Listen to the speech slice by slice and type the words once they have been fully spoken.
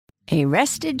A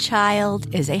rested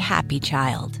child is a happy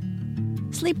child.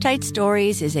 Sleep Tight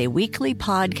Stories is a weekly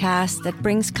podcast that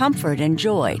brings comfort and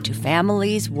joy to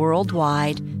families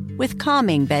worldwide with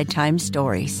calming bedtime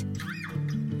stories.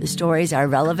 The stories are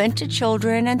relevant to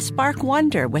children and spark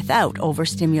wonder without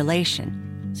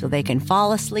overstimulation, so they can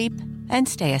fall asleep and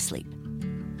stay asleep.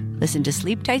 Listen to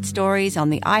Sleep Tight Stories on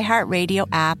the iHeartRadio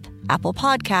app, Apple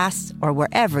Podcasts, or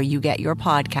wherever you get your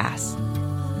podcasts.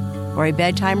 For a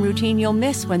bedtime routine you'll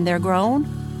miss when they're grown,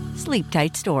 Sleep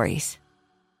Tight Stories.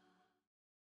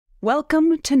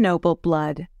 Welcome to Noble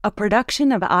Blood, a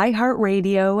production of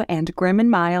iHeartRadio and Grim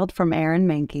and Mild from Aaron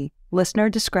Mahnke. Listener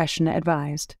discretion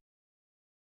advised.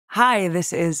 Hi,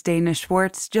 this is Dana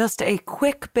Schwartz. Just a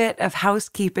quick bit of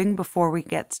housekeeping before we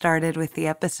get started with the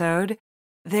episode.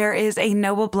 There is a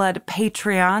Noble Blood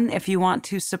Patreon if you want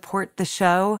to support the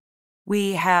show.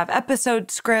 We have episode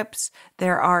scripts,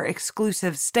 there are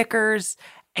exclusive stickers,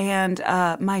 and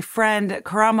my friend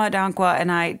Karama Dankwa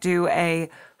and I do a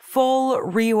full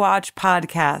rewatch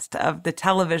podcast of the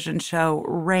television show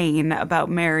Reign about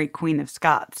Mary, Queen of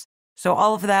Scots. So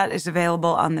all of that is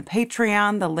available on the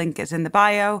Patreon. The link is in the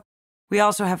bio. We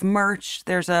also have merch.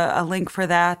 There's a link for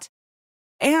that.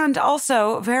 And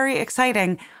also, very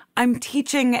exciting, I'm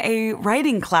teaching a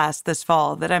writing class this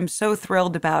fall that I'm so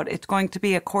thrilled about. It's going to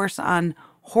be a course on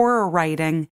horror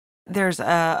writing. There's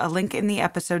a link in the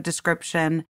episode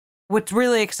description. What's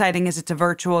really exciting is it's a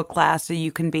virtual class, so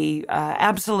you can be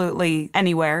absolutely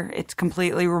anywhere. It's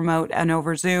completely remote and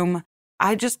over Zoom.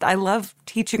 I love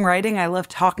teaching writing. I love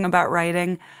talking about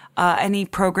writing. Any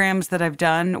programs that I've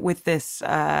done with this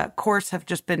course have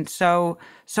just been so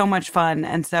much fun.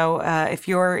 And so if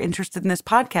you're interested in this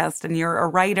podcast and you're a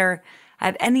writer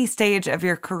at any stage of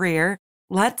your career,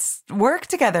 let's work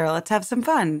together. Let's have some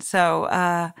fun. So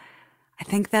I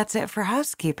think that's it for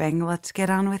housekeeping. Let's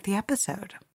get on with the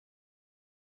episode.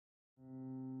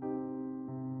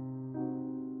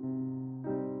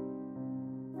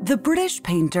 The British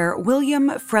painter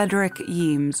William Frederick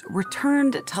Yeats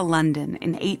returned to London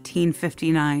in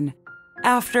 1859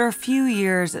 after a few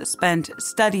years spent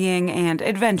studying and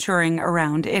adventuring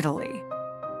around Italy.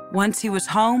 Once he was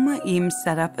home, Yeats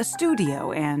set up a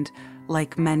studio and,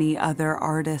 like many other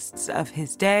artists of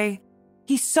his day,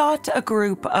 he sought a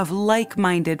group of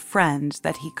like-minded friends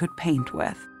that he could paint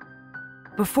with.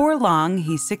 Before long,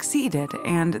 he succeeded,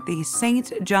 and the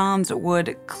St. John's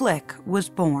Wood Clique was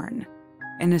born.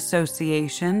 An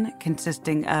association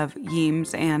consisting of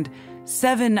Yeats and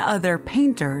 7 other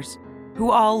painters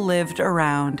who all lived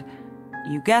around,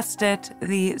 you guessed it,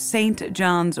 the St.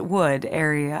 John's Wood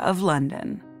area of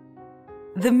London.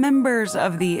 The members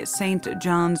of the St.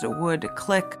 John's Wood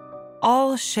clique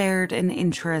all shared an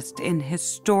interest in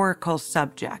historical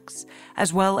subjects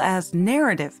as well as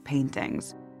narrative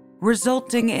paintings,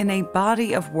 resulting in a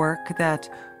body of work that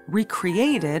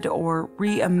recreated or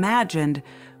reimagined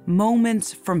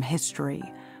moments from history,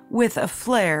 with a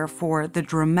flair for the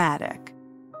dramatic.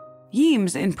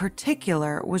 Yeats, in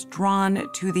particular, was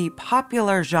drawn to the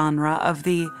popular genre of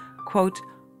the, quote,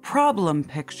 problem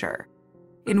picture,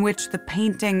 in which the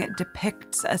painting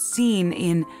depicts a scene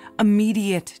in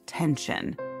immediate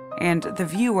tension, and the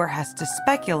viewer has to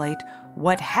speculate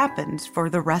what happens for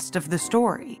the rest of the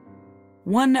story.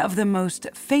 One of the most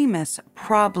famous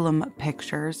problem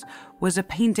pictures was a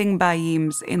painting by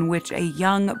Yeats in which a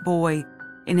young boy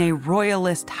in a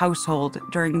royalist household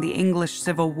during the English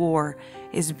Civil War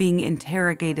is being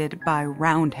interrogated by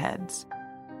Roundheads.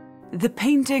 The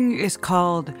painting is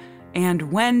called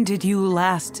 "And When Did You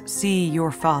Last See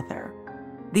Your Father?"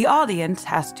 The audience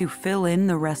has to fill in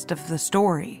the rest of the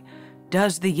story.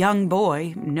 Does the young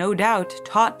boy, no doubt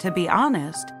taught to be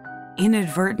honest,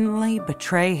 inadvertently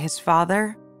betray his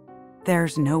father?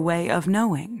 There's no way of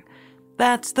knowing.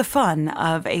 That's the fun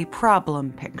of a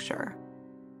problem picture.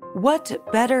 What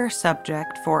better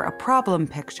subject for a problem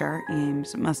picture,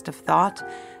 Yeats must have thought,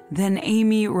 than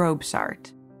Amy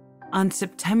Robsart? On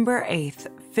September 8th,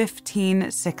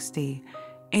 1560,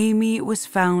 Amy was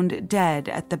found dead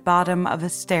at the bottom of a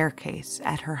staircase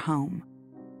at her home.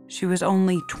 She was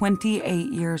only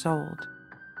 28 years old.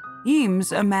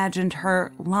 Yeats imagined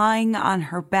her lying on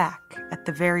her back at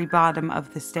the very bottom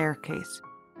of the staircase,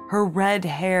 her red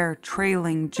hair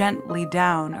trailing gently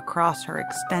down across her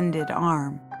extended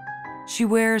arm. She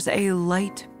wears a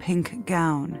light pink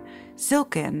gown,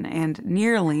 silken and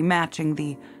nearly matching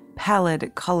the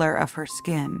pallid color of her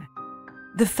skin.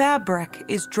 The fabric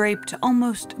is draped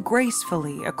almost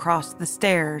gracefully across the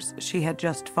stairs she had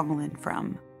just fallen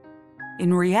from.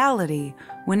 In reality,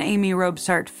 when Amy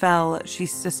Robsart fell, she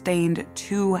sustained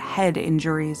 2 head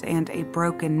injuries and a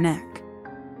broken neck.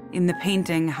 In the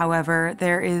painting, however,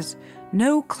 there is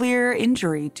No clear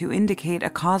injury to indicate a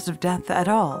cause of death at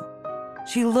all.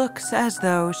 She looks as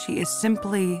though she is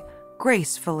simply,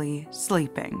 gracefully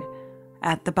sleeping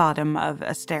at the bottom of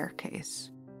a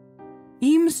staircase.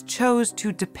 Eames chose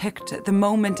to depict the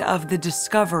moment of the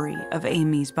discovery of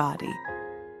Amy's body.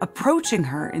 Approaching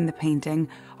her in the painting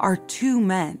are two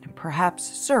men, perhaps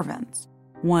servants,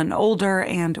 one older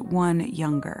and one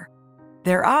younger.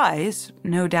 Their eyes,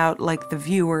 no doubt like the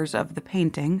viewers of the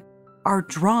painting, are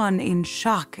drawn in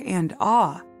shock and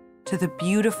awe to the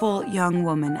beautiful young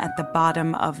woman at the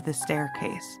bottom of the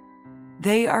staircase.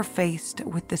 They are faced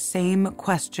with the same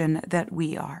question that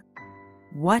we are.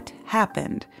 What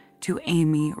happened to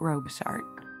Amy Robsart?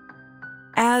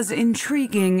 As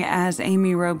intriguing as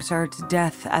Amy Robsart's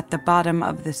death at the bottom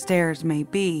of the stairs may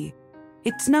be,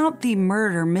 it's not the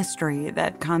murder mystery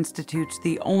that constitutes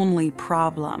the only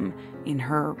problem in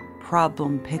her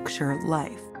problem picture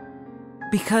life.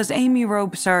 Because Amy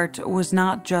Robsart was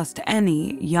not just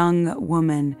any young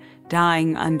woman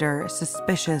dying under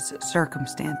suspicious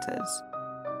circumstances.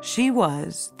 She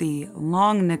was the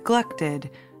long-neglected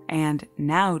and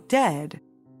now dead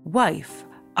wife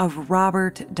of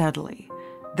Robert Dudley,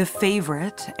 the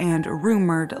favorite and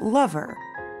rumored lover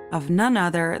of none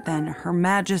other than Her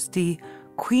Majesty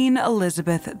Queen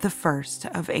Elizabeth I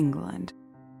of England.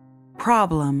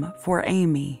 Problem for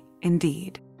Amy,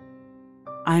 indeed.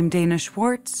 I'm Dana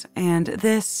Schwartz, and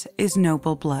this is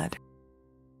Noble Blood.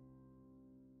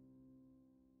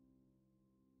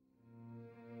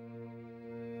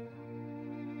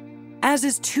 As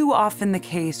is too often the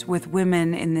case with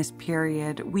women in this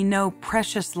period, we know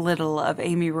precious little of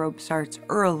Amy Robsart's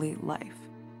early life.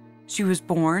 She was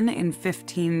born in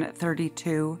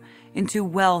 1532 into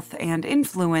wealth and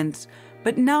influence,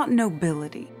 but not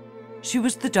nobility. She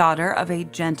was the daughter of a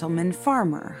gentleman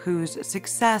farmer whose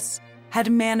success had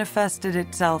manifested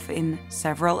itself in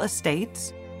several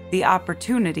estates, the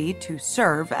opportunity to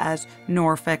serve as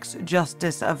Norfolk's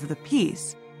Justice of the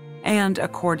Peace, and,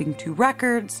 according to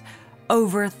records,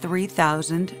 over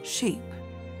 3,000 sheep.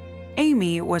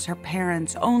 Amy was her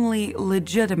parents' only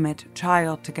legitimate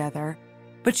child together,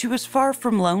 but she was far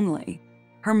from lonely.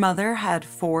 Her mother had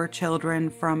 4 children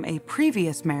from a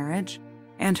previous marriage,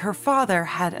 and her father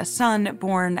had a son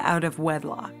born out of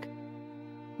wedlock.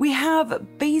 We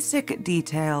have basic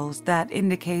details that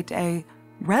indicate a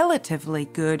relatively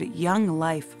good young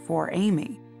life for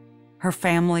Amy. Her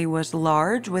family was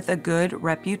large with a good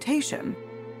reputation,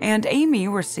 and Amy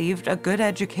received a good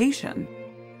education.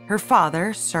 Her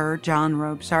father, Sir John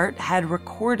Robsart, had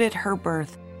recorded her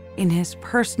birth in his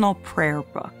personal prayer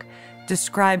book,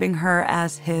 describing her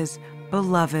as his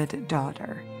beloved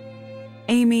daughter.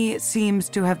 Amy seems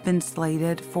to have been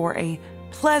slated for a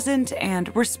pleasant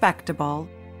and respectable,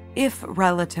 if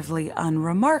relatively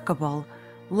unremarkable,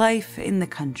 life in the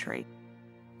country.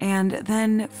 And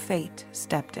then fate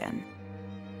stepped in.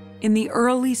 In the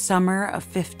early summer of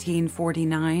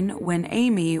 1549, when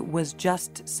Amy was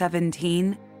just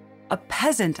 17, a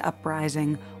peasant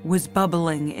uprising was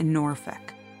bubbling in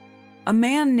Norfolk. A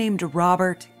man named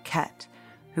Robert Kett,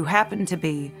 who happened to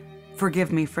be,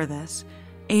 forgive me for this,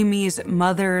 Amy's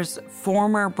mother's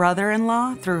former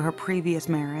brother-in-law through her previous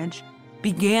marriage,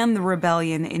 began the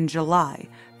rebellion in July,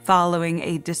 following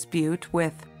a dispute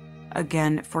with,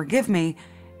 again, forgive me,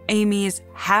 Amy's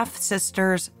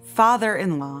half-sister's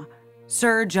father-in-law,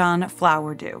 Sir John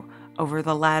Flowerdew, over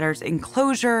the latter's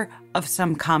enclosure of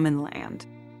some common land.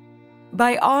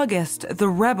 By August, the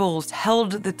rebels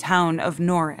held the town of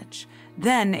Norwich,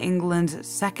 then England's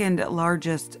second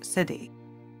largest city.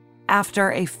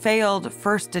 After a failed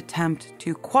first attempt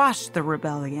to quash the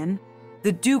rebellion,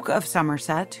 the Duke of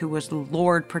Somerset, who was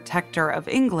Lord Protector of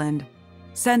England,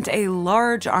 sent a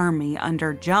large army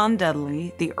under John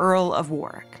Dudley, the Earl of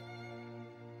Warwick.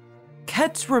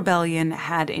 Kett's rebellion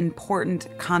had important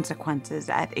consequences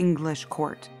at English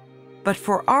court, but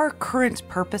for our current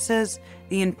purposes,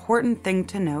 the important thing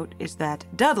to note is that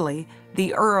Dudley,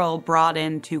 the Earl brought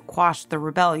in to quash the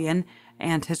rebellion,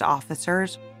 and his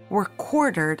officers were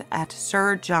quartered at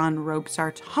Sir John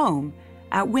Robsart's home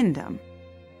at Wymondham.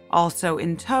 Also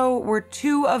in tow were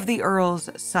 2 of the Earl's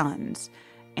sons,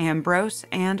 Ambrose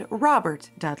and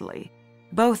Robert Dudley,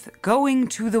 both going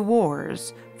to the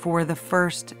wars for the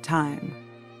first time.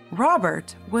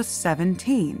 Robert was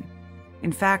 17,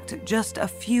 in fact, just a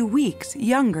few weeks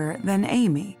younger than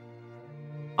Amy.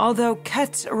 Although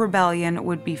Kett's rebellion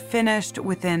would be finished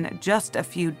within just a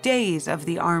few days of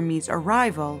the army's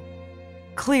arrival,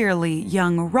 clearly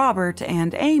young Robert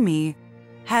and Amy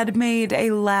had made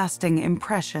a lasting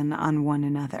impression on one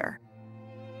another.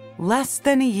 Less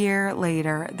than a year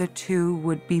later, the two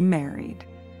would be married.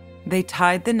 They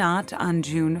tied the knot on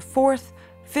June 4th,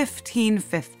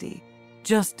 1550,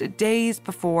 just days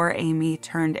before Amy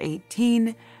turned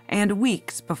 18 and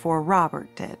weeks before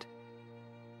Robert did.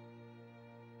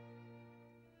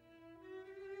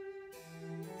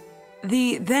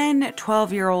 The then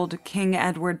 12-year-old King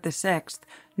Edward VI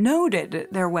noted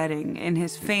their wedding in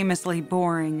his famously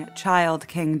boring Child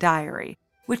King diary,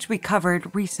 which we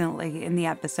covered recently in the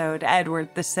episode Edward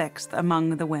VI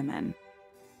Among the Women.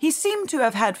 He seemed to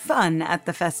have had fun at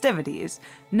the festivities,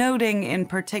 noting in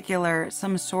particular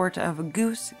some sort of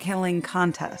goose-killing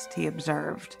contest he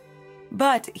observed.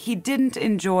 But he didn't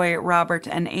enjoy Robert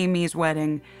and Amy's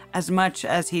wedding as much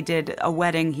as he did a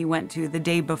wedding he went to the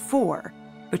day before,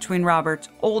 between Robert's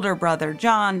older brother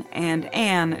John and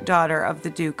Anne, daughter of the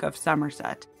Duke of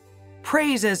Somerset.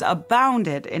 Praises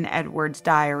abounded in Edward's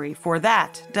diary for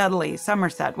that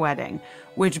Dudley-Somerset wedding,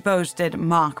 which boasted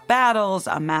mock battles,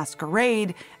 a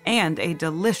masquerade, and a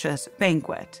delicious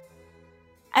banquet.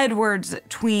 Edward's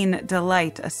tween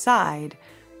delight aside,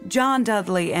 John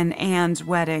Dudley and Anne's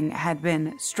wedding had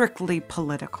been strictly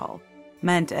political,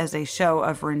 meant as a show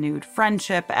of renewed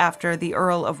friendship after the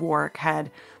Earl of Warwick had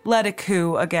led a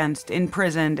coup against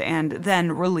imprisoned and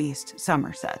then released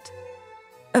Somerset.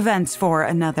 Events for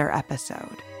another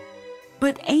episode.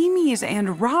 But Amy's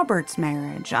and Robert's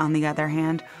marriage, on the other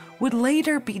hand, would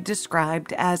later be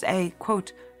described as a,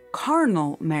 quote,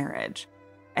 carnal marriage,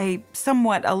 a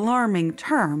somewhat alarming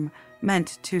term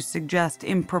meant to suggest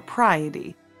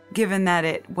impropriety, given that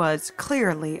it was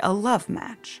clearly a love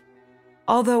match.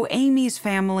 Although Amy's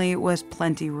family was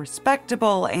plenty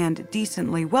respectable and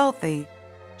decently wealthy,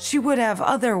 she would have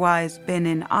otherwise been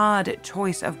an odd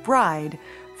choice of bride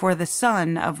for the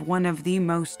son of one of the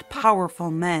most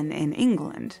powerful men in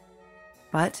England.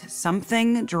 But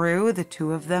something drew the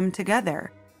two of them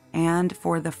together, and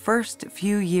for the first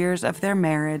few years of their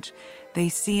marriage, they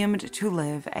seemed to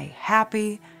live a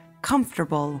happy,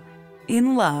 comfortable,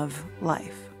 in-love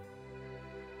life.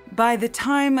 By the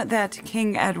time that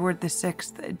King Edward VI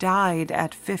died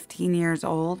at 15 years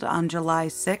old on July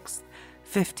 6,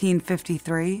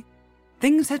 1553,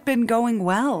 things had been going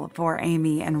well for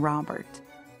Amy and Robert.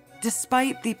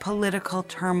 Despite the political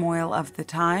turmoil of the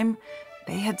time,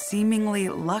 they had seemingly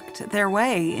lucked their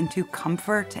way into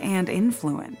comfort and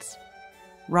influence.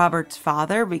 Robert's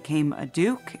father became a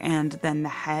duke and then the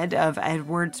head of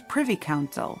Edward's Privy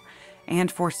Council,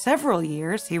 and for several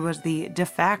years he was the de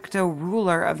facto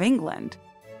ruler of England.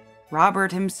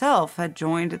 Robert himself had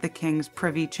joined the king's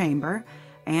privy chamber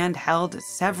and held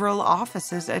several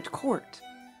offices at court.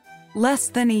 Less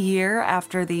than a year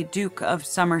after the Duke of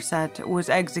Somerset was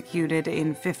executed in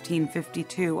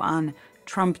 1552 on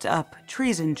trumped-up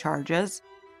treason charges,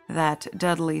 that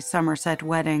Dudley-Somerset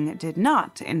wedding did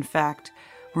not, in fact,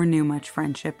 renew much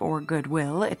friendship or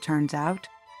goodwill, it turns out.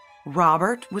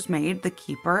 Robert was made the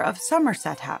keeper of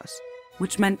Somerset House,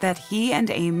 which meant that he and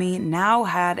Amy now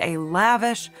had a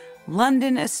lavish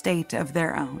London estate of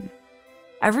their own.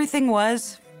 Everything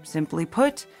was, simply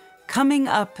put, coming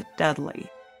up Dudley.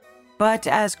 But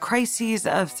as crises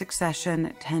of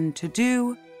succession tend to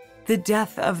do, the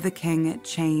death of the king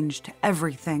changed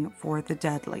everything for the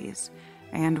Dudleys,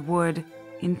 and would,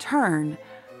 in turn,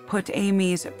 put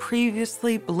Amy's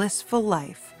previously blissful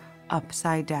life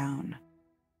upside down.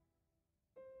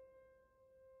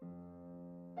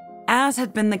 As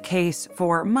had been the case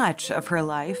for much of her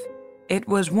life, it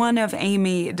was one of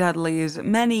Amy Dudley's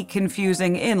many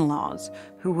confusing in-laws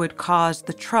who would cause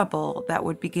the trouble that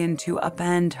would begin to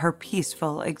upend her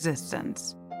peaceful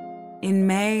existence. In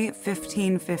May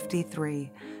 1553,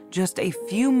 just a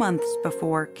few months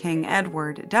before King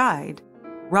Edward died,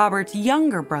 Robert's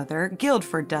younger brother,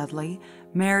 Guildford Dudley,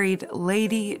 married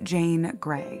Lady Jane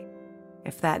Grey.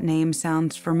 If that name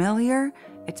sounds familiar,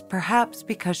 it's perhaps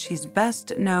because she's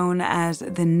best known as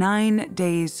the 9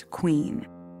 Days Queen,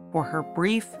 for her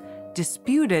brief,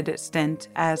 disputed stint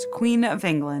as Queen of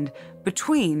England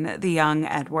between the young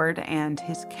Edward and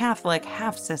his Catholic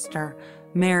half-sister,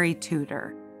 Mary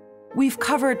Tudor. We've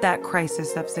covered that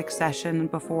crisis of succession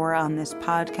before on this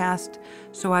podcast,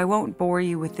 so I won't bore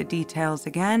you with the details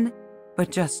again, but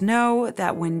just know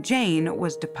that when Jane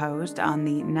was deposed on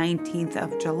the 19th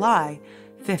of July,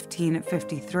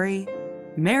 1553,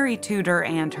 Mary Tudor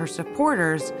and her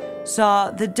supporters saw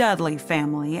the Dudley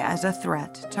family as a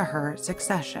threat to her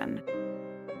succession.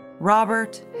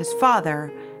 Robert, his father,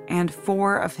 and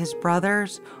 4 of his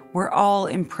brothers were all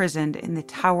imprisoned in the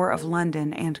Tower of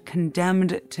London and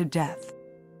condemned to death.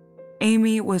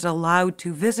 Amy was allowed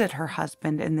to visit her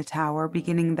husband in the Tower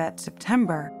beginning that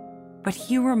September, but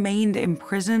he remained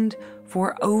imprisoned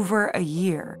for over a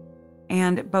year,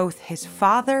 and both his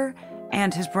father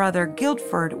and his brother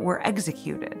Guildford were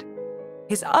executed.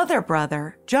 His other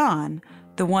brother, John,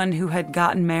 the one who had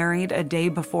gotten married a day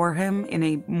before him in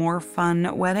a more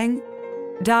fun wedding,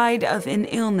 died of an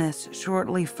illness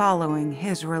shortly following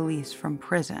his release from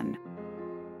prison.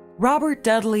 Robert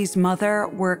Dudley's mother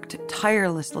worked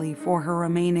tirelessly for her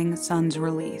remaining son's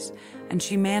release, and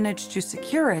she managed to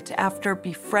secure it after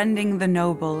befriending the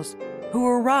nobles who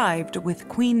arrived with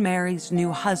Queen Mary's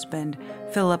new husband,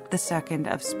 Philip II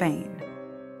of Spain.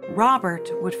 Robert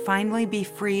would finally be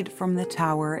freed from the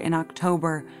Tower in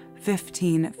October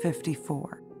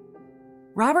 1554.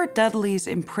 Robert Dudley's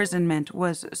imprisonment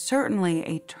was certainly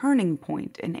a turning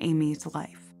point in Amy's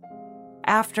life.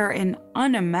 After an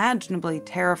unimaginably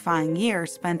terrifying year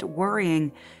spent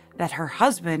worrying that her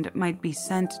husband might be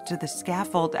sent to the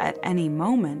scaffold at any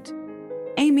moment,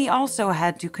 Amy also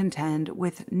had to contend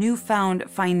with newfound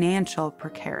financial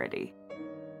precarity.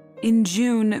 In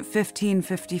June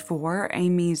 1554,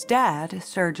 Amy's dad,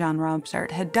 Sir John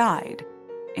Robsart, had died,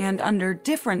 and under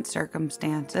different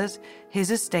circumstances,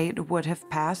 his estate would have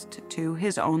passed to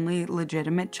his only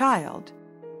legitimate child.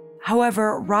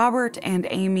 However, Robert and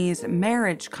Amy's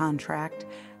marriage contract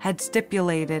had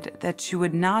stipulated that she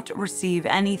would not receive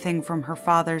anything from her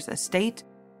father's estate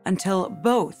until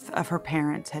both of her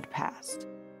parents had passed.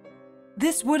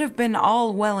 This would have been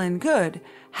all well and good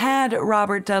had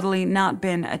Robert Dudley not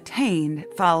been attainted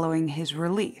following his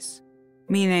release,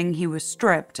 meaning he was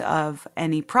stripped of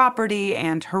any property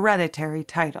and hereditary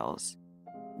titles.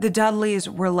 The Dudleys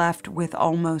were left with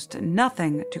almost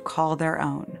nothing to call their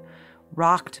own,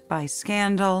 rocked by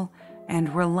scandal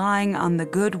and relying on the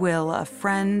goodwill of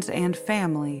friends and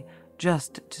family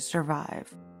just to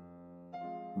survive.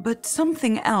 But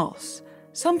something else,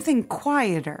 something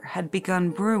quieter, had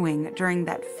begun brewing during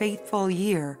that fateful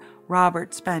year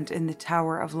Robert spent in the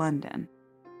Tower of London.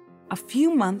 A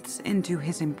few months into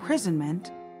his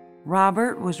imprisonment,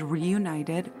 Robert was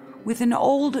reunited with an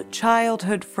old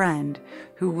childhood friend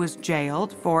who was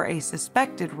jailed for a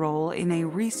suspected role in a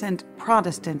recent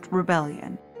Protestant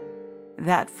rebellion.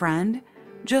 That friend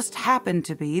just happened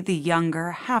to be the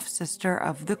younger half-sister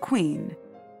of the Queen,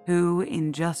 who,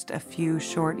 in just a few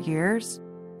short years,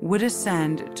 would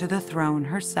ascend to the throne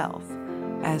herself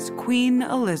as Queen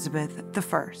Elizabeth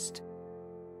I.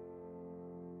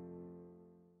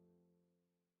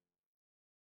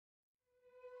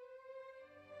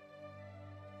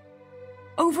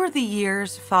 Over the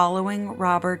years following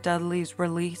Robert Dudley's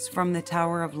release from the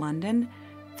Tower of London,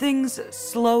 things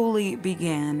slowly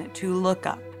began to look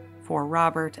up for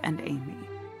Robert and Amy.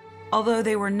 Although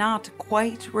they were not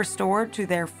quite restored to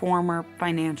their former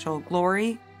financial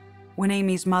glory, when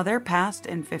Amy's mother passed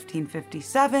in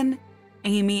 1557,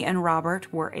 Amy and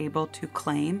Robert were able to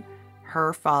claim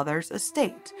her father's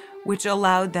estate, which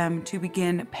allowed them to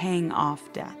begin paying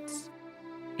off debts.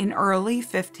 In early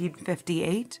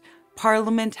 1558,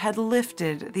 Parliament had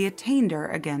lifted the attainder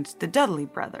against the Dudley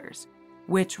brothers,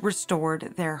 which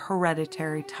restored their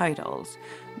hereditary titles,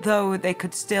 though they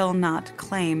could still not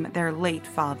claim their late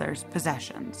father's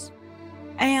possessions.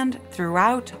 And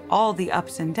throughout all the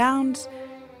ups and downs,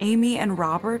 Amy and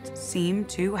Robert seem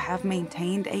to have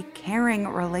maintained a caring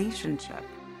relationship.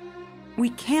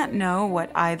 We can't know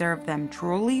what either of them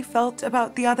truly felt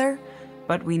about the other,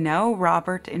 but we know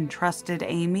Robert entrusted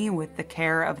Amy with the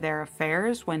care of their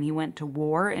affairs when he went to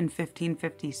war in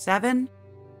 1557,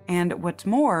 and what's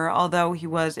more, although he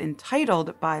was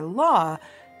entitled by law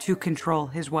to control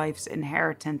his wife's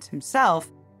inheritance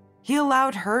himself, he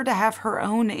allowed her to have her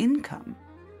own income.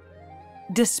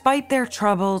 Despite their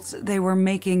troubles, they were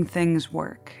making things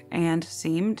work and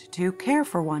seemed to care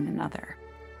for one another.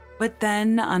 But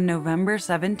then, on November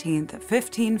 17,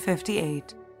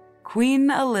 1558, Queen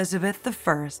Elizabeth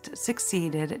I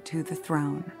succeeded to the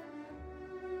throne.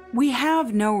 We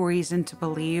have no reason to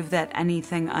believe that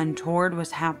anything untoward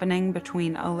was happening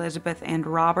between Elizabeth and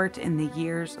Robert in the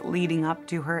years leading up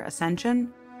to her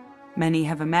ascension. Many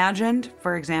have imagined,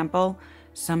 for example,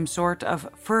 some sort of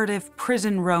furtive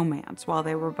prison romance while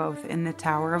they were both in the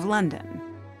Tower of London.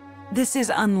 This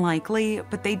is unlikely,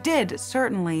 but they did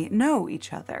certainly know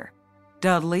each other.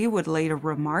 Dudley would later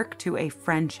remark to a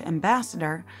French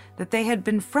ambassador that they had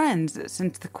been friends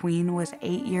since the Queen was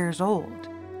 8 years old.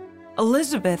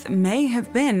 Elizabeth may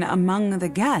have been among the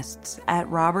guests at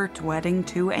Robert's wedding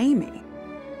to Amy.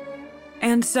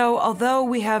 And so, although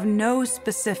we have no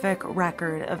specific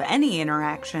record of any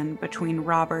interaction between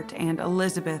Robert and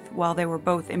Elizabeth while they were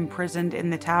both imprisoned in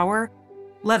the Tower,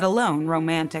 let alone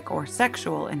romantic or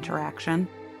sexual interaction,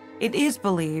 it is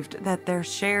believed that their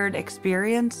shared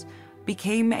experience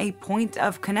became a point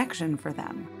of connection for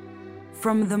them.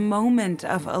 From the moment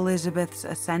of Elizabeth's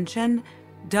ascension,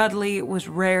 Dudley was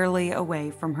rarely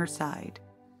away from her side.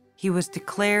 He was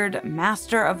declared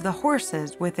master of the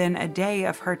horses within a day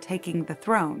of her taking the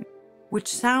throne,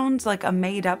 which sounds like a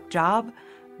made-up job,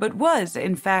 but was,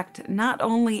 in fact, not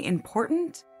only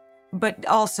important, but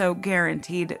also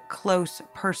guaranteed close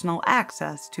personal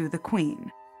access to the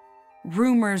queen.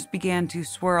 Rumors began to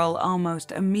swirl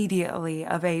almost immediately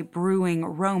of a brewing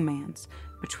romance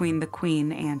between the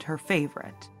queen and her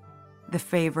favorite. The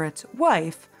favorite's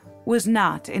wife was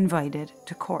not invited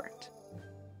to court.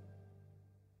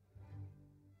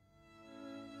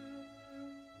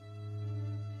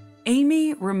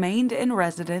 Amy remained in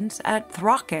residence at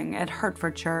Throcking at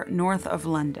Hertfordshire, north of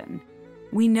London.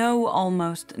 We know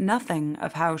almost nothing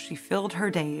of how she filled her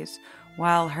days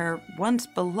while her once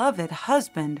beloved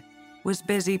husband was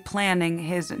busy planning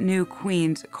his new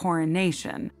queen's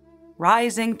coronation,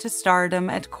 rising to stardom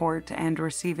at court and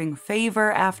receiving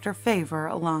favor after favor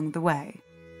along the way.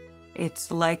 It's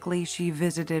likely she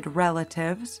visited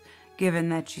relatives, given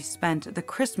that she spent the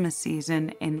Christmas season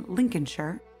in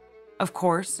Lincolnshire. Of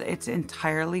course, it's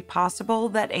entirely possible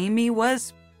that Amy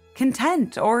was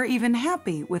content or even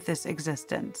happy with this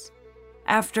existence.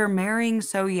 After marrying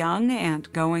so young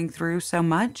and going through so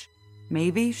much,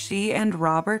 maybe she and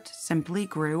Robert simply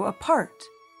grew apart.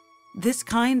 This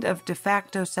kind of de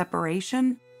facto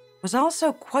separation was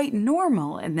also quite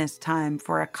normal in this time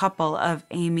for a couple of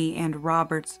Amy and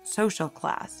Robert's social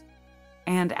class.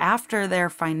 And after their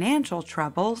financial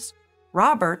troubles,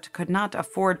 Robert could not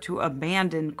afford to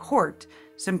abandon court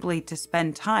simply to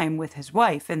spend time with his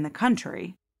wife in the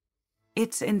country.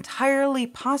 It's entirely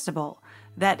possible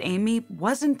that Amy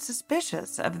wasn't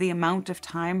suspicious of the amount of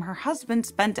time her husband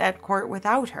spent at court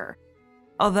without her,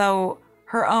 although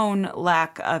her own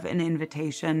lack of an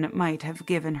invitation might have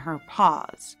given her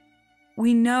pause.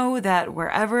 We know that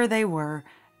wherever they were,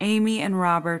 Amy and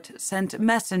Robert sent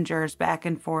messengers back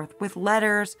and forth with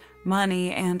letters,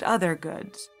 money, and other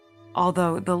goods,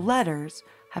 although the letters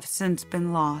have since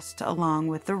been lost along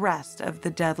with the rest of the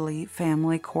Dudley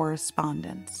family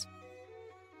correspondence.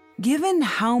 Given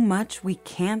how much we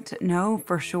can't know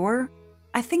for sure,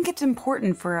 I think it's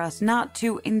important for us not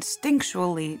to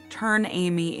instinctually turn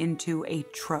Amy into a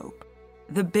trope.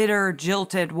 The bitter,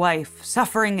 jilted wife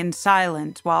suffering in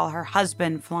silence while her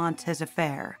husband flaunts his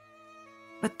affair.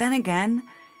 But then again,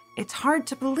 it's hard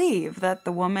to believe that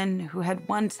the woman who had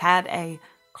once had a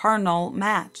carnal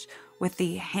match with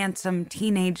the handsome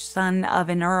teenage son of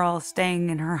an earl staying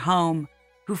in her home,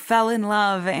 who fell in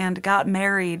love and got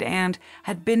married and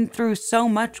had been through so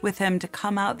much with him to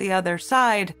come out the other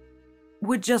side,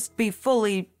 would just be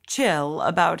fully chill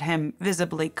about him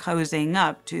visibly cozying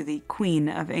up to the Queen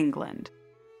of England.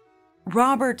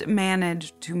 Robert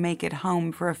managed to make it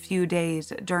home for a few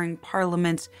days during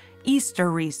Parliament's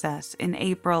Easter recess in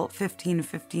April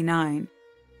 1559,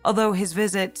 although his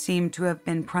visit seemed to have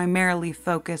been primarily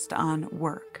focused on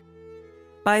work.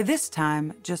 By this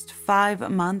time, just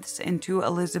 5 months into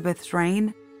Elizabeth's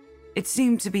reign, it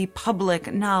seemed to be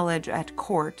public knowledge at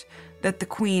court that the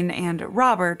Queen and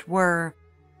Robert were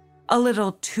a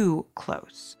little too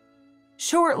close.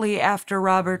 Shortly after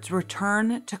Robert's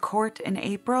return to court in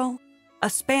April, a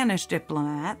Spanish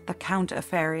diplomat, the Count of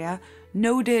Feria,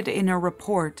 noted in a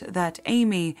report that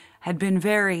Amy had been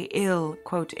very ill,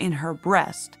 quote, in her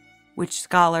breast, which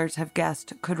scholars have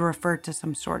guessed could refer to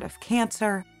some sort of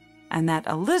cancer, and that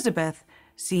Elizabeth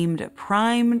seemed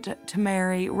primed to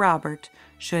marry Robert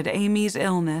should Amy's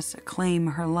illness claim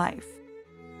her life.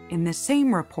 In the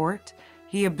same report,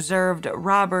 he observed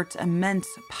Robert's immense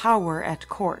power at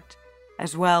court,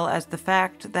 as well as the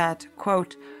fact that,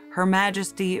 quote, Her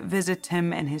Majesty visits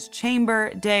him in his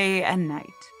chamber day and night.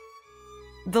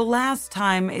 The last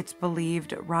time it's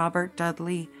believed Robert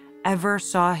Dudley ever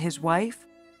saw his wife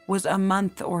was a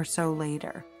month or so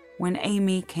later, when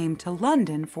Amy came to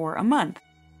London for a month,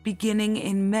 beginning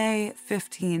in May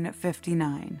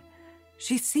 1559.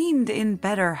 She seemed in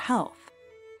better health.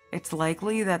 It's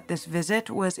likely that this visit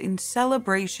was in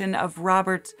celebration of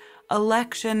Robert's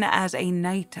election as a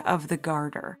Knight of the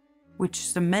Garter, which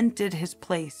cemented his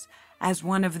place as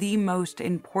one of the most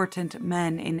important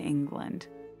men in England.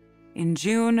 In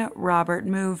June, Robert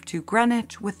moved to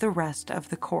Greenwich with the rest of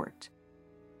the court.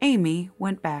 Amy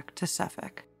went back to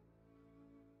Suffolk.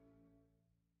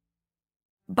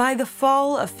 By the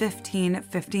fall of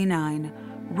 1559,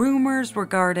 rumors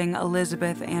regarding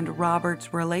Elizabeth and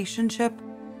Robert's relationship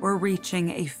were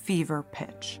reaching a fever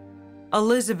pitch.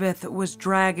 Elizabeth was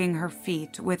dragging her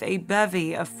feet with a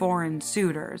bevy of foreign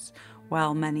suitors,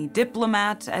 while many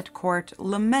diplomats at court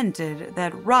lamented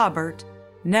that Robert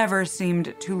never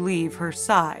seemed to leave her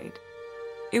side.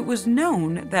 It was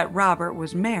known that Robert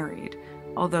was married,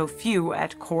 although few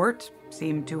at court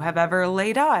seemed to have ever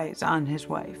laid eyes on his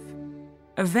wife.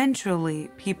 Eventually,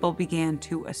 people began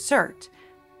to assert,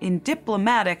 in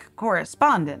diplomatic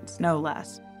correspondence no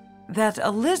less, that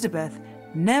Elizabeth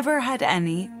never had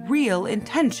any real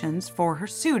intentions for her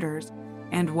suitors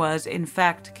and was in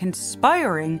fact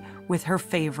conspiring with her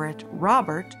favorite,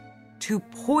 Robert, to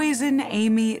poison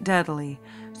Amy Dudley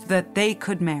so that they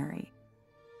could marry.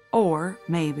 Or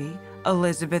maybe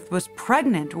Elizabeth was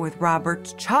pregnant with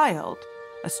Robert's child,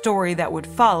 a story that would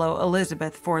follow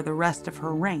Elizabeth for the rest of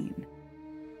her reign.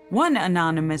 One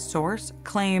anonymous source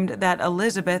claimed that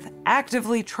Elizabeth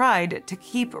actively tried to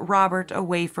keep Robert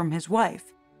away from his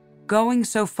wife, going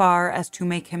so far as to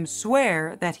make him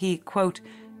swear that he, quote,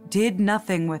 did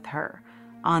nothing with her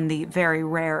on the very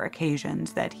rare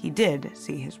occasions that he did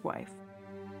see his wife.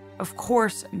 Of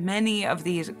course, many of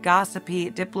these gossipy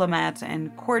diplomats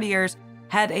and courtiers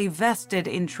had a vested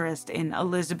interest in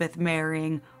Elizabeth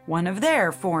marrying one of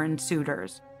their foreign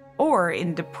suitors, or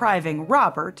in depriving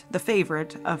Robert, the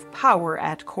favorite, of power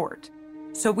at court.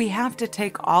 So we have to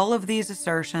take all of these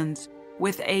assertions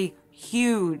with a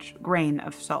huge grain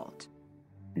of salt.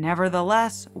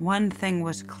 Nevertheless, one thing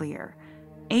was clear.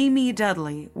 Amy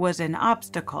Dudley was an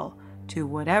obstacle to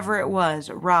whatever it was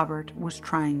Robert was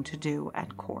trying to do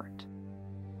at court.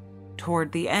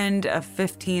 Toward the end of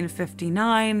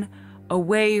 1559,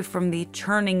 away from the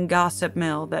churning gossip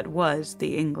mill that was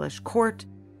the English court,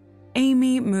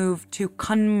 Amy moved to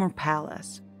Cunmore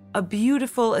Palace, a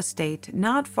beautiful estate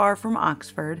not far from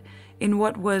Oxford in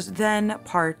what was then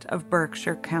part of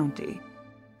Berkshire County.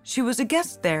 She was a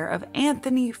guest there of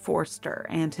Anthony Forster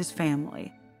and his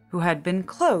family, who had been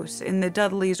close in the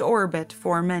Dudleys' orbit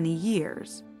for many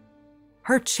years.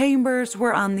 Her chambers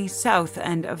were on the south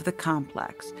end of the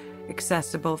complex,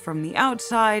 accessible from the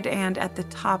outside and at the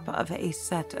top of a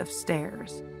set of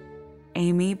stairs.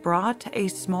 Amy brought a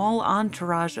small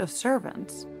entourage of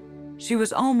servants. She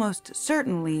was almost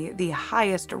certainly the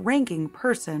highest-ranking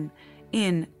person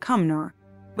in Cumnor,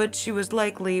 but she was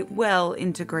likely well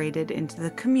integrated into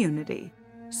the community,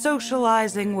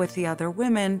 socializing with the other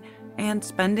women and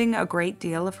spending a great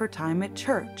deal of her time at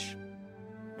church.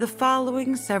 The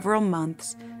following several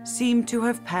months seemed to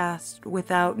have passed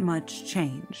without much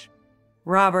change.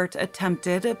 Robert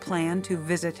attempted a plan to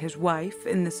visit his wife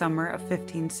in the summer of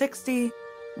 1560,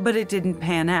 but it didn't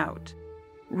pan out.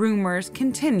 Rumors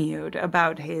continued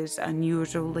about his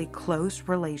unusually close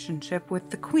relationship with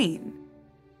the Queen.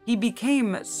 He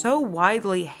became so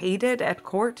widely hated at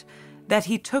court that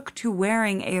he took to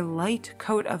wearing a light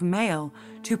coat of mail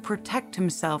to protect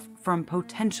himself from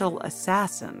potential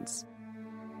assassins.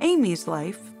 Amy's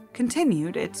life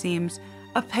continued, it seems,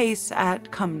 apace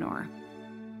at Cumnor.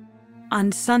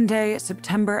 On Sunday,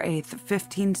 September 8th,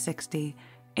 1560,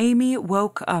 Amy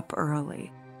woke up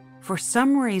early. For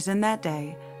some reason that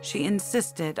day, she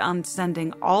insisted on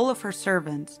sending all of her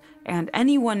servants and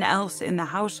anyone else in the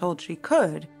household she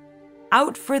could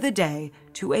out for the day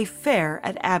to a fair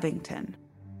at Abington.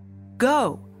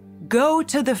 Go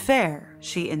to the fair,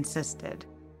 she insisted.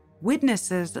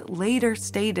 Witnesses later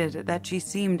stated that she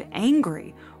seemed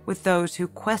angry with those who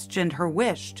questioned her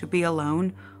wish to be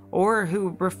alone or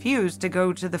who refused to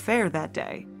go to the fair that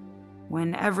day.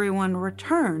 When everyone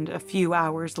returned a few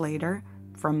hours later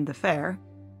from the fair,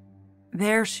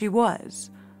 there she was,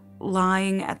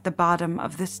 lying at the bottom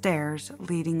of the stairs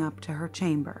leading up to her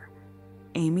chamber.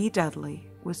 Amy Dudley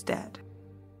was dead.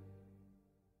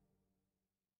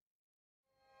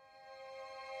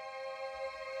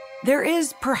 There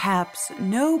is perhaps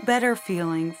no better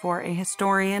feeling for a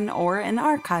historian or an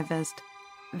archivist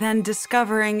than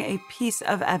discovering a piece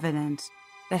of evidence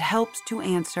that helps to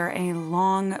answer a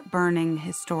long-burning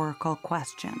historical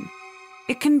question.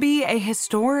 It can be a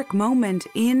historic moment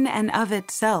in and of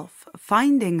itself,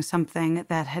 finding something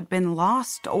that had been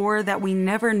lost or that we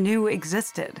never knew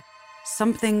existed,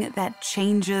 something that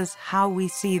changes how we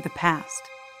see the past.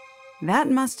 That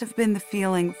must have been the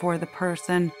feeling for the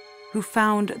person who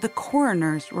found the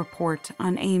coroner's report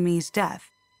on Amy's death,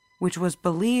 which was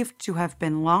believed to have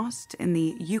been lost in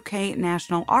the UK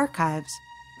National Archives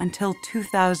until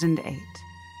 2008.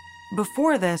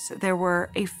 Before this, there were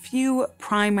a few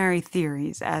primary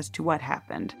theories as to what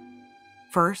happened.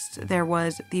 First, there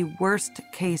was the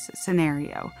worst-case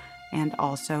scenario, and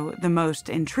also the most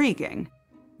intriguing,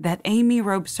 that Amy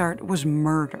Robsart was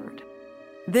murdered.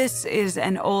 This is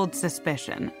an old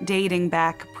suspicion, dating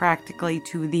back practically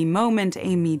to the moment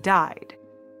Amy died.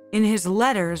 In his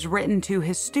letters written to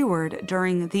his steward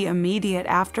during the immediate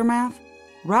aftermath,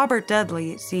 Robert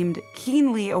Dudley seemed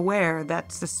keenly aware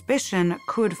that suspicion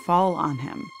could fall on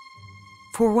him.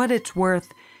 For what it's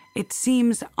worth, it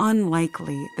seems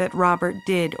unlikely that Robert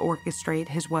did orchestrate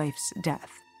his wife's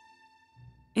death.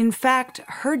 In fact,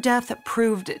 her death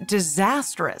proved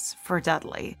disastrous for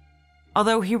Dudley,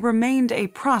 although he remained a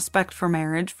prospect for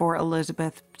marriage for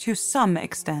Elizabeth to some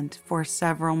extent for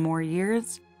several more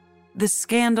years. The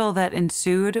scandal that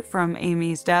ensued from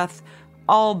Amy's death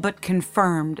all but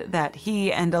confirmed that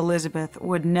he and Elizabeth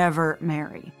would never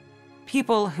marry.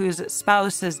 People whose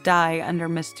spouses die under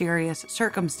mysterious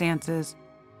circumstances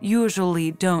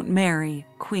usually don't marry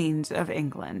queens of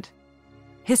England.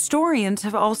 Historians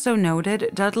have also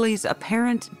noted Dudley's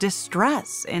apparent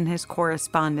distress in his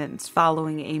correspondence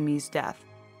following Amy's death,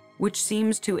 which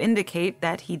seems to indicate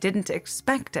that he didn't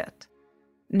expect it.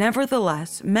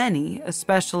 Nevertheless, many,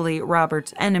 especially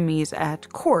Robert's enemies at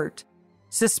court,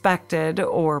 suspected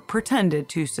or pretended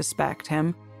to suspect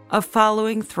him of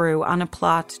following through on a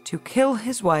plot to kill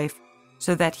his wife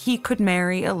so that he could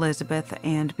marry Elizabeth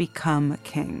and become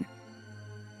king.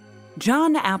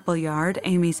 John Appleyard,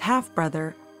 Amy's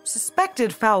half-brother,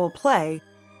 suspected foul play,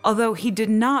 although he did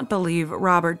not believe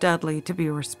Robert Dudley to be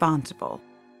responsible.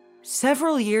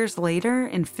 Several years later,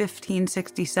 in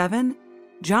 1567,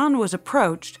 John was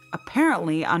approached,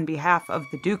 apparently on behalf of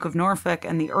the Duke of Norfolk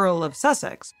and the Earl of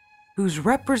Sussex, whose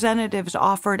representatives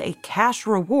offered a cash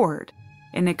reward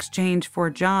in exchange for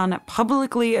John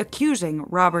publicly accusing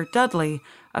Robert Dudley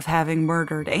of having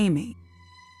murdered Amy.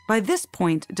 By this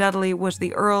point, Dudley was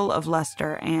the Earl of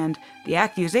Leicester, and the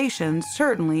accusations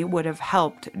certainly would have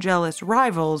helped jealous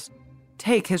rivals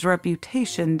take his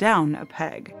reputation down a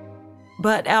peg.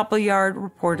 But Appleyard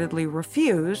reportedly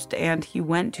refused, and he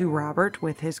went to Robert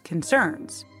with his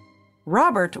concerns.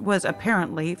 Robert was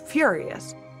apparently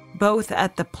furious, both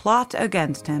at the plot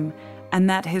against him and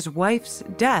that his wife's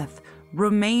death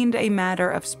remained a matter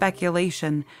of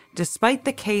speculation despite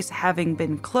the case having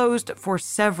been closed for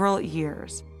several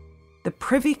years. The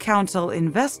Privy Council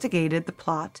investigated the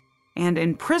plot and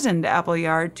imprisoned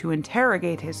Appleyard to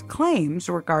interrogate his claims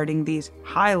regarding these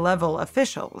high-level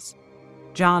officials.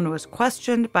 John was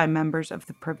questioned by members of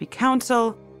the Privy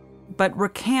Council, but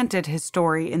recanted his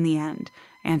story in the end,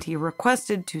 and he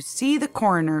requested to see the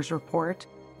coroner's report,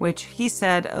 which he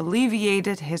said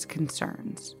alleviated his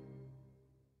concerns.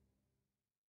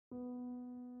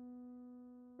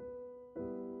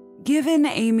 Given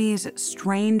Amy's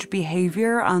strange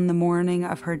behavior on the morning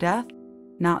of her death,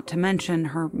 not to mention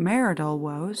her marital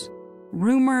woes,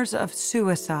 rumors of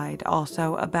suicide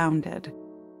also abounded.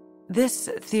 This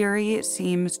theory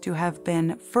seems to have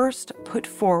been first put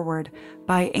forward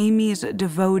by Amy's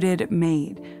devoted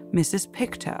maid, Mrs.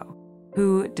 Pictou,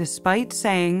 who, despite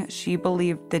saying she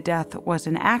believed the death was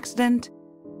an accident,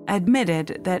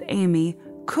 admitted that Amy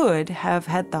could have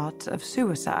had thoughts of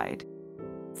suicide.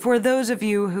 For those of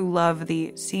you who love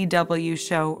the CW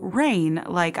show Reign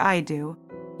like I do,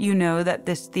 you know that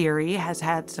this theory has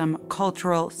had some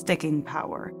cultural sticking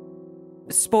power.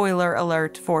 Spoiler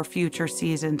alert for future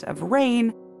seasons of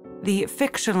Reign, the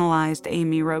fictionalized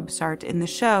Amy Robsart in the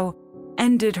show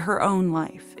ended her own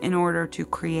life in order to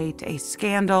create a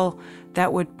scandal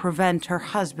that would prevent her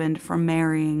husband from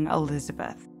marrying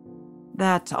Elizabeth.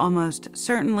 That's almost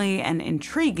certainly an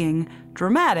intriguing,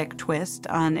 dramatic twist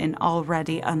on an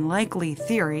already unlikely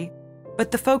theory,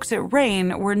 but the folks at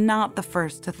Reign were not the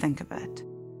first to think of it.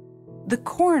 The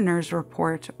coroner's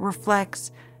report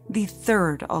reflects the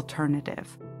third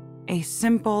alternative, a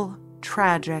simple,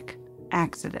 tragic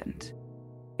accident.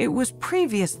 It was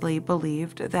previously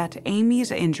believed that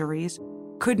Amy's injuries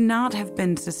could not have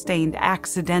been sustained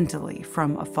accidentally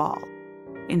from a fall.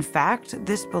 In fact,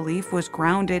 this belief was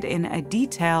grounded in a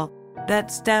detail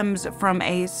that stems from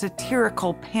a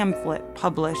satirical pamphlet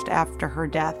published after her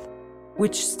death,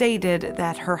 which stated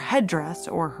that her headdress,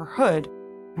 or her hood,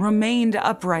 remained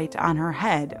upright on her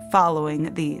head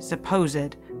following the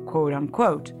supposed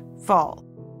quote-unquote fall.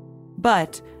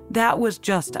 But that was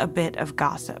just a bit of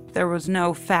gossip. There was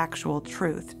no factual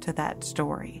truth to that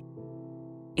story.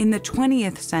 In the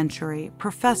 20th century,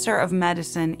 professor of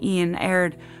medicine Ian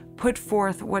Aird put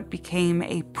forth what became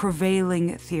a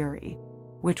prevailing theory,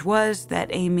 which was that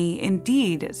Amy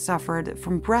indeed suffered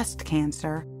from breast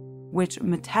cancer, which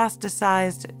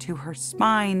metastasized to her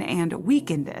spine and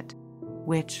weakened it,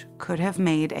 which could have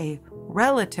made a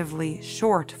relatively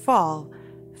short fall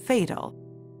fatal.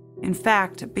 In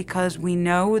fact, because we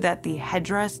know that the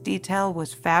headdress detail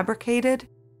was fabricated,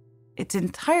 it's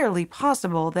entirely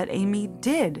possible that Amy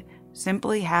did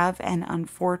simply have an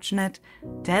unfortunate,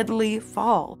 deadly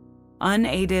fall,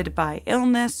 unaided by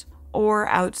illness or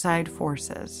outside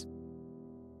forces.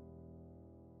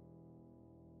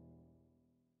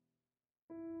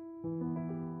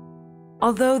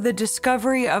 Although the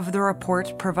discovery of the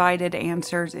report provided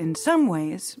answers in some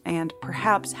ways, and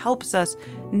perhaps helps us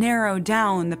narrow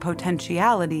down the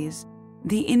potentialities,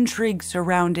 the intrigue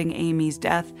surrounding Amy's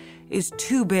death is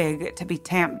too big to be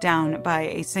tamped down by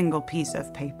a single piece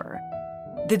of paper.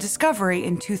 The discovery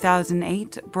in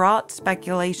 2008 brought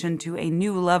speculation to a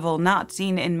new level not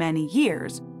seen in many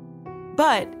years,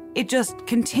 but it just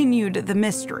continued the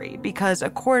mystery because,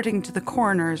 according to the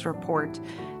coroner's report,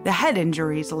 the head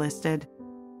injuries listed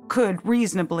could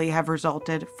reasonably have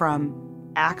resulted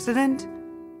from accident,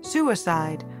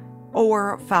 suicide,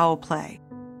 or foul play.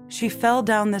 She fell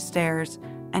down the stairs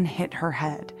and hit her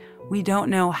head. We don't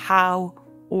know how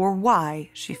or why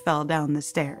she fell down the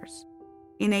stairs.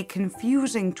 In a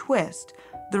confusing twist,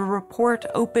 the report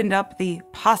opened up the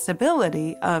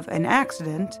possibility of an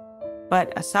accident,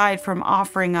 but aside from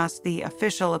offering us the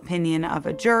official opinion of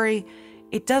a jury,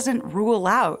 it doesn't rule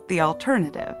out the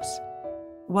alternatives.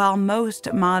 While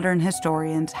most modern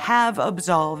historians have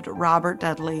absolved Robert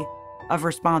Dudley of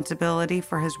responsibility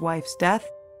for his wife's death,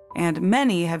 and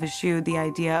many have eschewed the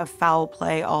idea of foul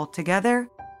play altogether,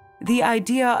 the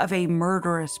idea of a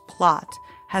murderous plot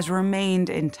has remained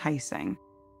enticing.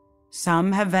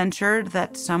 Some have ventured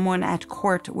that someone at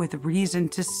court with reason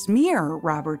to smear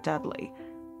Robert Dudley,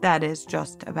 that is,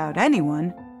 just about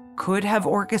anyone, could have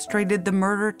orchestrated the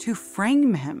murder to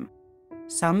frame him.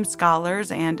 Some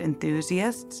scholars and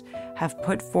enthusiasts have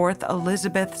put forth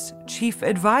Elizabeth's chief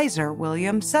advisor,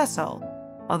 William Cecil,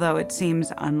 although it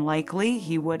seems unlikely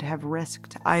he would have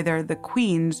risked either the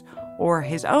Queen's or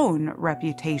his own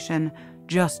reputation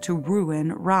just to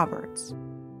ruin Robert's.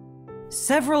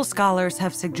 Several scholars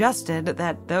have suggested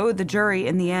that though the jury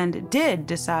in the end did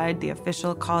decide the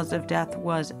official cause of death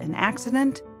was an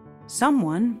accident,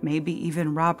 someone, maybe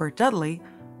even Robert Dudley,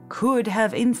 could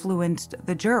have influenced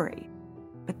the jury.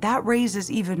 But that raises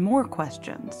even more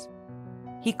questions.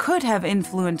 He could have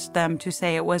influenced them to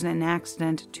say it was an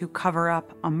accident to cover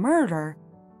up a murder,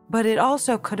 but it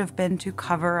also could have been to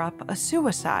cover up a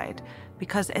suicide,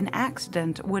 because an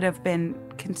accident would have been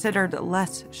considered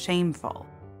less shameful.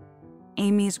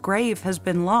 Amy's grave has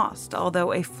been lost,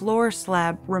 although a floor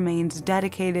slab remains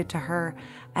dedicated to her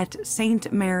at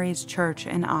St. Mary's Church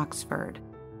in Oxford.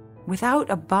 Without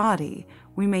a body,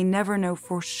 we may never know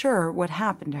for sure what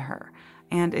happened to her,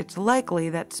 and it's likely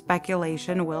that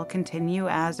speculation will continue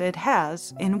as it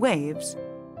has in waves,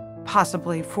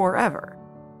 possibly forever.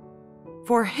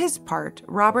 For his part,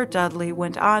 Robert Dudley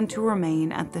went on to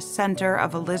remain at the center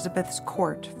of Elizabeth's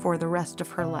court for the rest of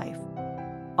her life.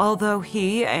 Although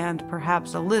he, and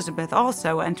perhaps Elizabeth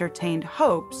also, entertained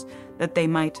hopes that they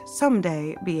might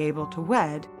someday be able to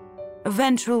wed,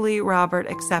 eventually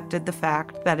Robert accepted the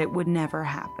fact that it would never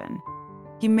happen.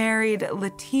 He married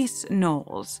Lettice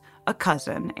Knowles, a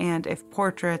cousin, and if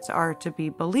portraits are to be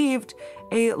believed,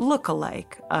 a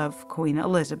look-alike of Queen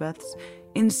Elizabeth's,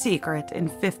 in secret in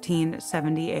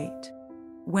 1578.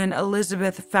 When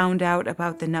Elizabeth found out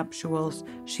about the nuptials,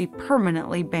 she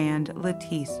permanently banned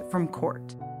Lettice from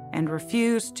court and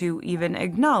refused to even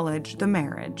acknowledge the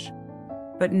marriage.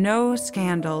 But no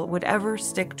scandal would ever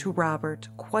stick to Robert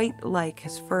quite like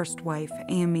his first wife,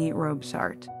 Amy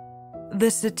Robsart. The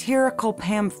satirical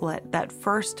pamphlet that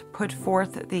first put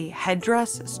forth the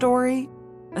headdress story,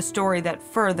 a story that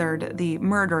furthered the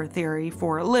murder theory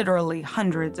for literally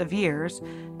hundreds of years,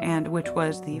 and which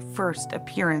was the first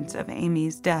appearance of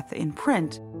Amy's death in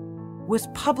print, was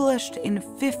published in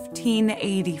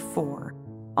 1584,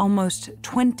 almost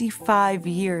 25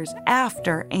 years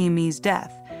after Amy's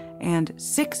death, and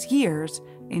 6 years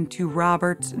into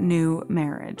Robert's new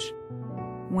marriage.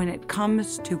 When it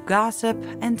comes to gossip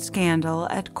and scandal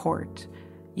at court,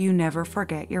 you never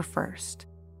forget your first.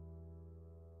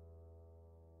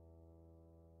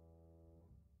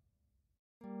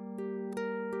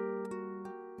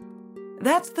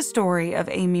 That's the story of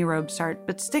Amy Robsart,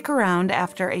 but stick around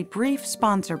after a brief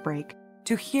sponsor break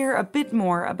to hear a bit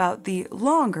more about the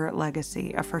longer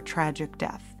legacy of her tragic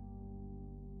death.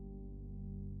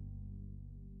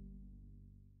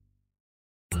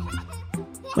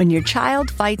 When your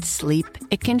child fights sleep,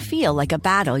 it can feel like a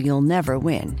battle you'll never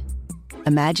win.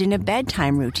 Imagine a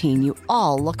bedtime routine you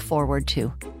all look forward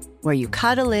to, where you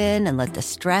cuddle in and let the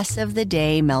stress of the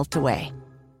day melt away.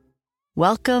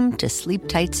 Welcome to Sleep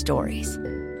Tight Stories,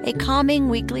 a calming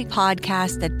weekly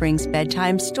podcast that brings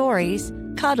bedtime stories,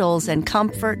 cuddles, and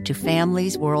comfort to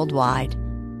families worldwide.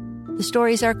 The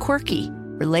stories are quirky,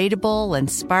 relatable,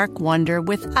 and spark wonder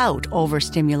without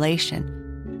overstimulation,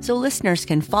 so listeners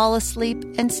can fall asleep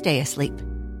and stay asleep.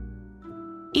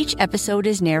 Each episode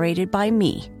is narrated by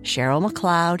me, Cheryl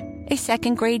McLeod, a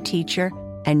second-grade teacher,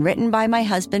 and written by my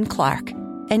husband, Clark,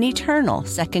 an eternal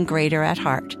second grader at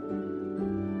heart.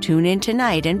 Tune in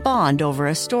tonight and bond over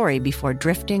a story before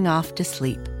drifting off to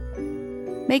sleep.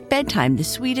 Make bedtime the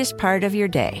sweetest part of your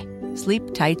day.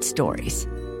 Sleep Tight Stories.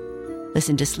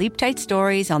 Listen to Sleep Tight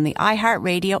Stories on the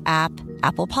iHeartRadio app,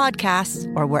 Apple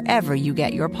Podcasts, or wherever you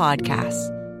get your podcasts.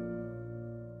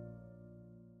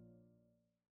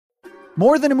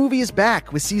 More Than a Movie is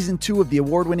back with Season 2 of the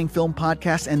award-winning film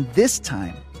podcast, and this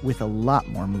time with a lot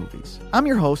more movies. I'm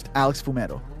your host, Alex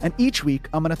Fumero, and each week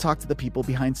I'm going to talk to the people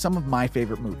behind some of my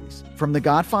favorite movies. From The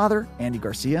Godfather, Andy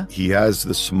Garcia. He has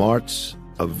the smarts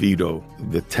of Vito,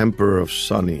 the temper of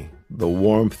Sonny, the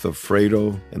warmth of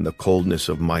Fredo, and the coldness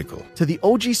of Michael. To the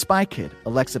OG Spy Kid,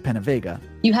 Alexa Penavega.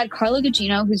 You had Carla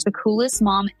Gugino, who's the coolest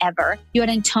mom ever. You had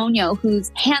Antonio,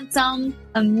 who's handsome,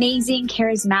 amazing,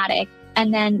 charismatic.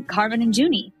 And then Carmen and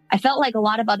Junie. I felt like a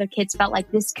lot of other kids felt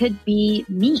like this could be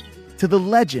me. To the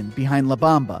legend behind La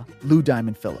Bamba, Lou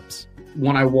Diamond Phillips.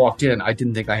 When I walked in, I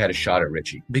didn't think I had a shot at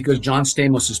Richie because John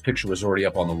Stamos' picture was already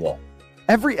up on the wall.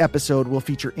 Every episode will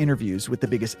feature interviews with the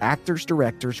biggest actors,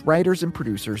 directors, writers, and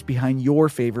producers behind your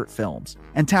favorite films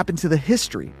and tap into the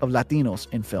history of Latinos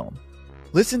in film.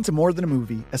 Listen to More Than a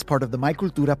Movie as part of the My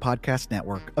Cultura podcast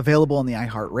network, available on the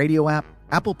iHeartRadio app,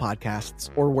 Apple Podcasts,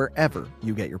 or wherever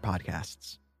you get your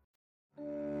podcasts.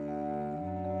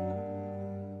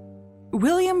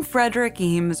 William Frederick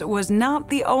Eames was not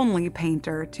the only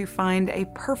painter to find a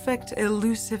perfect,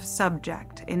 elusive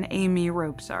subject in Amy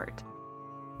Robsart.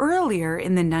 Earlier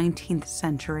in the 19th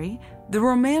century, the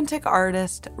Romantic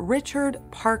artist Richard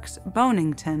Parkes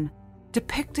Bonington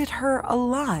depicted her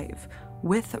alive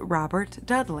with Robert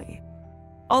Dudley.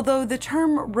 Although the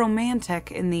term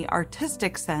romantic in the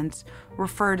artistic sense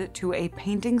referred to a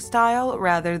painting style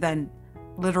rather than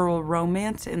literal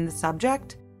romance in the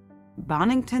subject,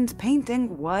 Bonington's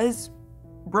painting was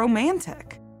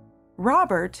romantic.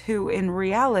 Robert, who in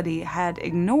reality had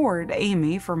ignored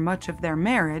Amy for much of their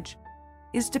marriage,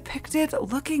 is depicted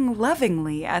looking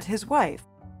lovingly at his wife,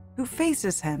 who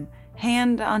faces him,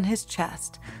 hand on his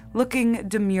chest, looking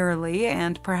demurely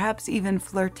and perhaps even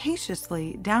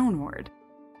flirtatiously downward.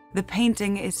 The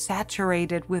painting is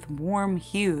saturated with warm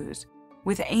hues,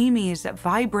 with Amy's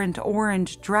vibrant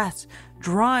orange dress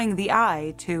drawing the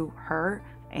eye to her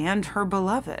and her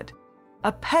beloved.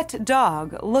 A pet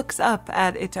dog looks up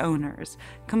at its owners,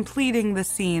 completing the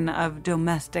scene of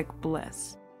domestic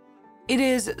bliss. It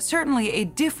is certainly a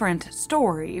different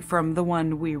story from the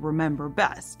one we remember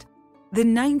best. The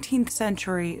 19th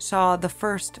century saw the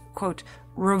first, quote,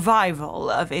 revival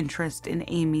of interest in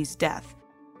Amy's death,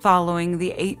 following the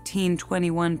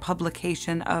 1821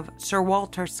 publication of Sir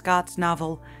Walter Scott's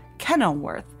novel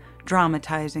Kenilworth,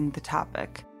 dramatizing the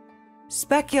topic.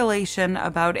 Speculation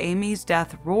about Amy's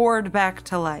death roared back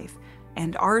to life,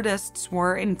 and artists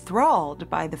were enthralled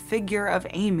by the figure of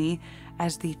Amy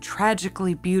as the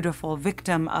tragically beautiful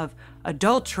victim of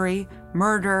adultery,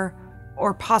 murder,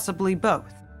 or possibly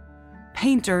both.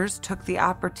 Painters took the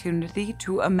opportunity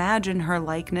to imagine her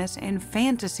likeness in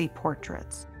fantasy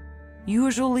portraits,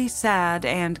 usually sad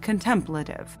and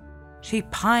contemplative. She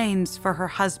pines for her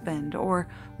husband or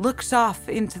looks off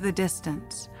into the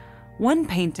distance. One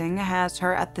painting has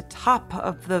her at the top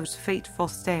of those fateful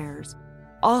stairs,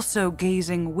 also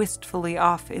gazing wistfully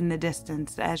off in the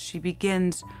distance as she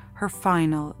begins her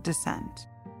final descent.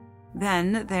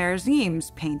 Then there's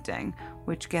Eames' painting,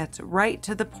 which gets right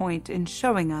to the point in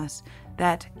showing us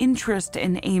that interest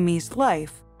in Amy's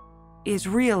life is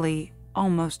really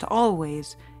almost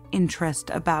always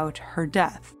interest about her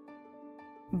death.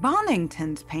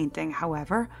 Bonington's painting,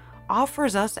 however,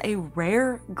 offers us a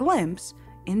rare glimpse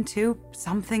into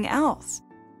something else,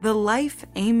 the life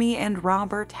Amy and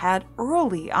Robert had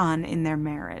early on in their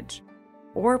marriage,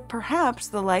 or perhaps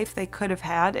the life they could have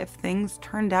had if things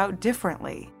turned out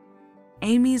differently.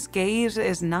 Amy's gaze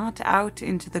is not out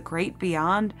into the great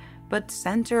beyond, but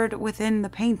centered within the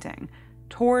painting,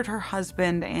 toward her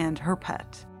husband and her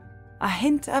pet. A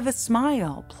hint of a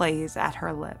smile plays at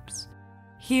her lips.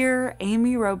 Here,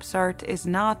 Amy Robsart is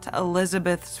not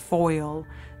Elizabeth's foil,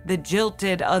 the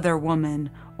jilted other woman,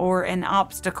 or an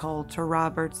obstacle to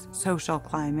Robert's social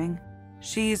climbing.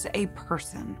 She's a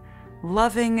person,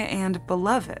 loving and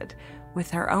beloved, with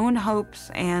her own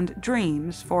hopes and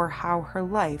dreams for how her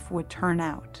life would turn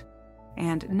out,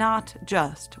 and not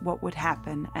just what would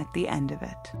happen at the end of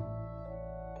it.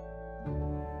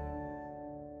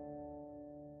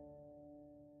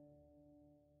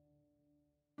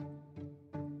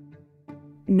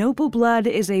 Noble Blood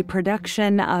is a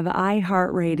production of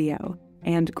iHeartRadio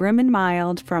and Grim and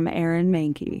Mild from Aaron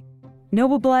Mahnke.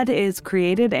 Noble Blood is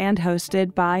created and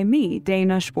hosted by me,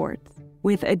 Dana Schwartz.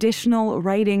 with additional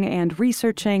writing and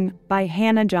researching by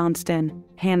Hannah Johnston,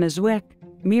 Hannah Zwick,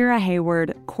 Mira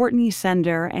Hayward, Courtney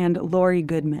Sender, and Lori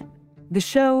Goodman. The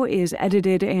show is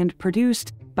edited and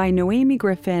produced by Noemi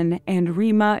Griffin and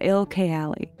Rima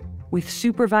Il-Kayali, with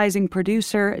supervising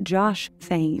producer Josh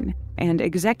Thane and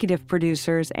executive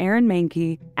producers Aaron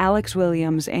Mankey, Alex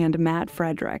Williams, and Matt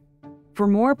Frederick. For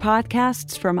more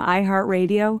podcasts from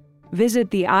iHeartRadio,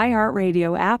 visit the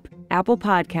iHeartRadio app, Apple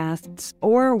Podcasts,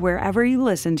 or wherever you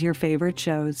listen to your favorite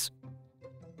shows.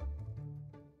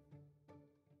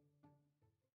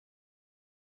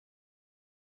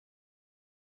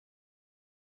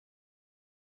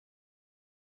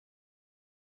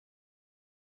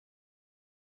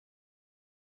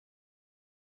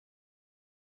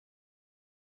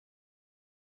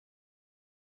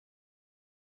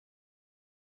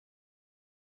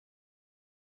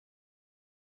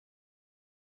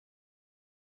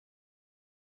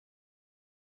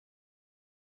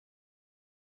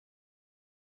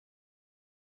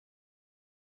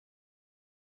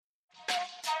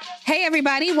 Hey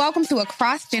everybody, welcome to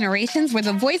Across Generations, where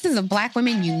the voices of Black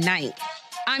women unite.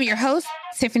 I'm your host,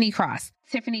 Tiffany Cross.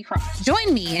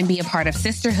 Join me and be a part of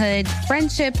sisterhood,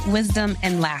 friendship, wisdom,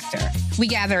 and laughter. We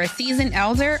gather a seasoned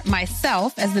elder,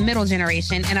 myself as the middle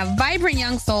generation, and a vibrant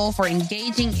young soul for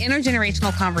engaging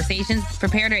intergenerational conversations.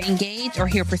 Prepare to engage or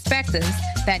hear perspectives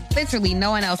that literally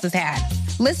no one else has had.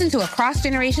 Listen to Across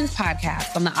Generations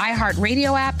podcast on the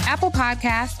iHeartRadio app, Apple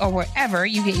Podcasts, or wherever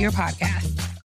you get your podcasts.